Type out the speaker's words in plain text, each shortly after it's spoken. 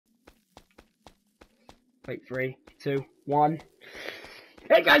Wait, 3, 2, 1.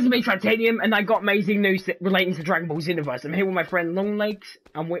 Hey guys, it's me, Titanium, and I got amazing news relating to Dragon Ball Xenoverse. I'm here with my friend Longlegs,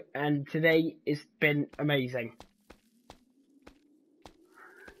 and today it's been amazing.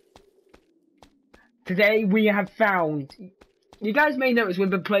 Today we have found... You guys may notice we've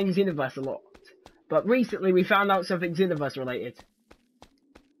been playing Xenoverse a lot, but recently we found out something Xenoverse related.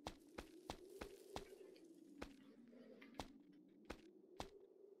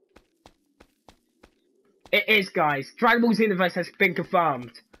 It is, guys. Dragon Ball Xenoverse has been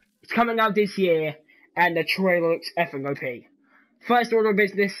confirmed. It's coming out this year, and the trailer looks effing OP. First order of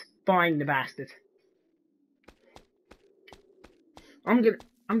business, buying the bastard. I'm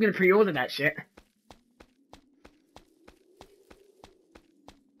gonna pre-order that shit.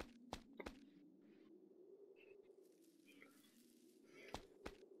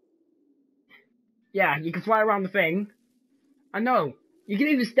 Yeah, you can fly around the thing. I know. You can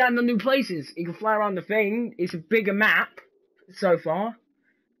even stand on new places. You can fly around the thing. It's a bigger map so far.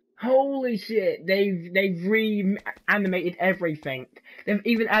 Holy shit! They've reanimated everything. They've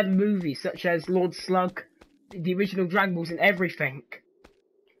even added movies such as Lord Slug, the original Dragon Balls, and everything.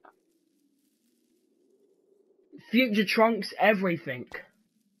 Future Trunks, everything.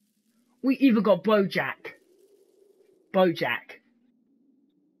 We even got BoJack.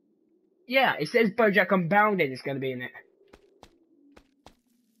 Yeah, it says BoJack Unbounded is going to be in it.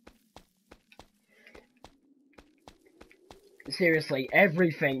 Seriously,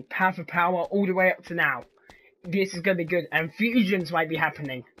 everything. Path of Power all the way up to now. This is going to be good. And fusions might be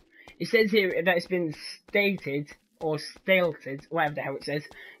happening. It says here that it's been stated, or stilted, whatever the hell it says,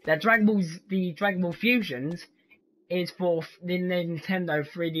 that the Dragon Ball fusions is for the Nintendo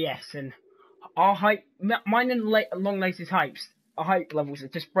 3DS. And our hype, mine and Longlegs' hypes, our hype levels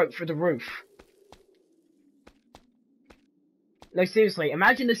have just broke through the roof. No, seriously,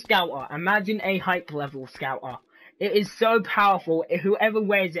 imagine a Scouter. Imagine a hype level Scouter. It is so powerful, whoever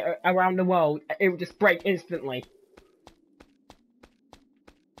wears it around the world, it will just break instantly.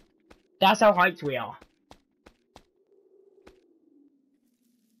 That's how hyped we are.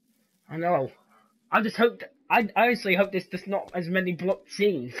 I know. I just hope I honestly hope there's just not as many blocked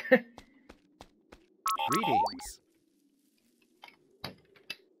scenes. Greetings.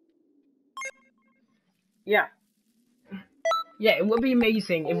 Yeah. Yeah, it would be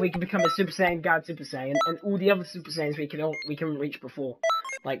amazing if we could become a Super Saiyan God Super Saiyan and all the other Super Saiyans we can reach before.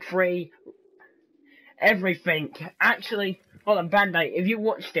 Like 3, everything. Actually, hold on, Bandai, if you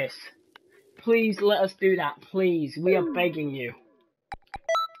watch this, please let us do that, please. We are begging you.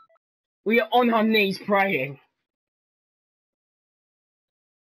 We are on our knees praying.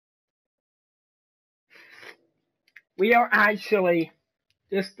 We are actually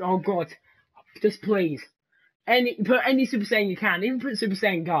just, oh god, just please. Put any Super Saiyan you can, even put Super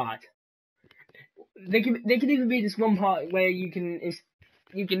Saiyan God. They can even be this one part where you can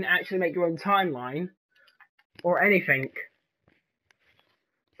actually make your own timeline or anything.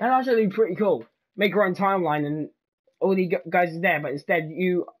 That'd actually be pretty cool. Make your own timeline and all the guys are there, but instead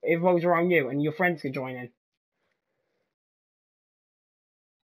it revolves around you and your friends can join in.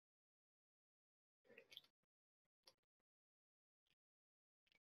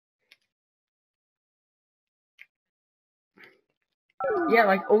 Yeah,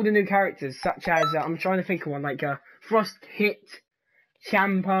 like all the new characters, such as, I'm trying to think of one, like Frost Hit,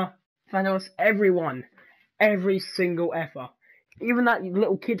 Champa, Thanos, everyone. Every single effer. Even that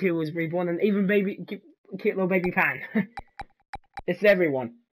little kid who was reborn, and even little baby Pan. It's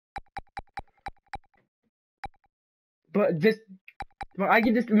everyone. But I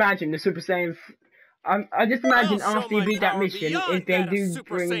can just imagine the Super Saiyan. I just imagine after you beat that mission, if they do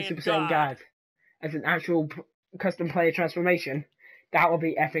bring Super Saiyan God as an actual custom player transformation, that would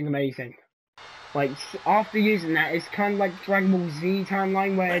be effing amazing. Like, after using that, it's kind of like Dragon Ball Z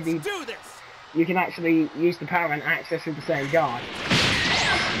timeline where you can actually use the power and access Super Saiyan God.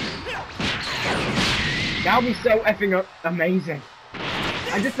 That would be so effing amazing.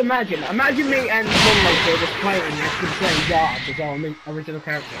 And just imagine me and Longlegs here just playing as Super Saiyan God as our original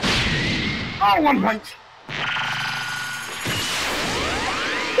character. Oh, one punch!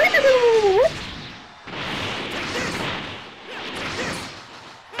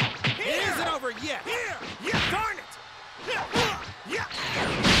 Yeah, darn it!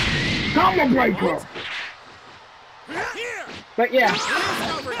 Combo breaker! But yeah.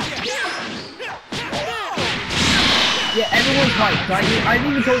 Yeah, everyone's hyped. I've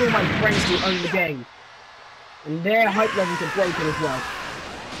even told all my friends who own the game. And their hype levels are broken as well.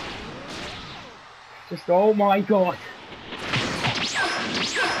 Just, oh my god.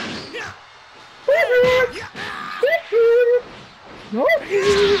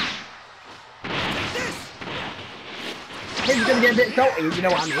 find it a bit salty, you know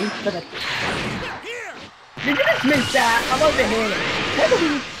what I mean? But, Here! did you just miss that? I'm over here.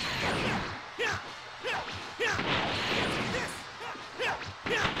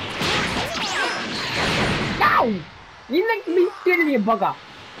 No! You make me skinny, you bugger.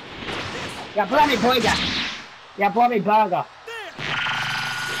 Yeah, bloody burger. Yeah, bloody burger.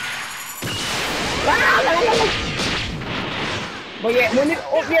 But yeah, when it,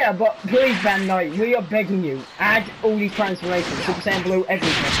 oh yeah, but please, Van Knight, we are begging you, add all these transformations, Super Saiyan Blue,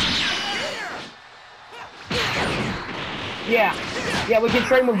 everything. Yeah, we can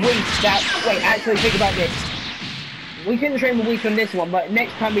train with Whis that, wait, actually think about this. We couldn't train with Whis on this one, but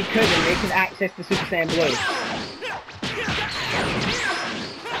next time we couldn't, we can access the Super Saiyan Blue.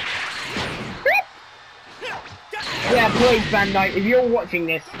 Yeah, please, Van Knight, if you're watching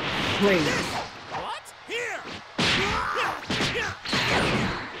this, please. What? Here!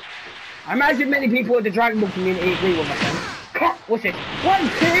 I imagine many people in the Dragon Ball community agree with my friend. What's this? 1, 2,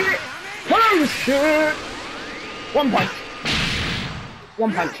 oh shit! One punch.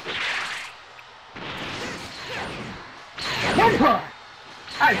 One punch. One punch!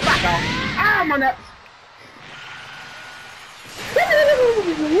 Oh, fuck off! Ah, my nuts!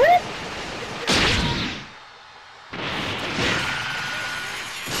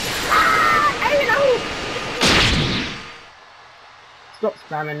 Stop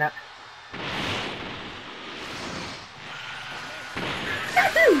spamming that.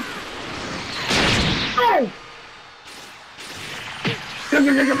 Oh!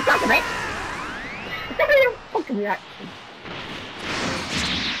 Fucking reaction.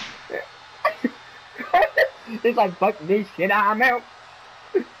 It's like, fuck this shit, I'm out.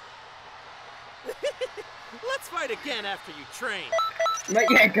 Let's fight again after you train. But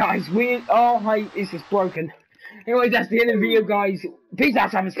yeah, guys, our height is just broken. Anyway, that's the end of the video, guys. Peace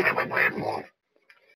out, Thomas.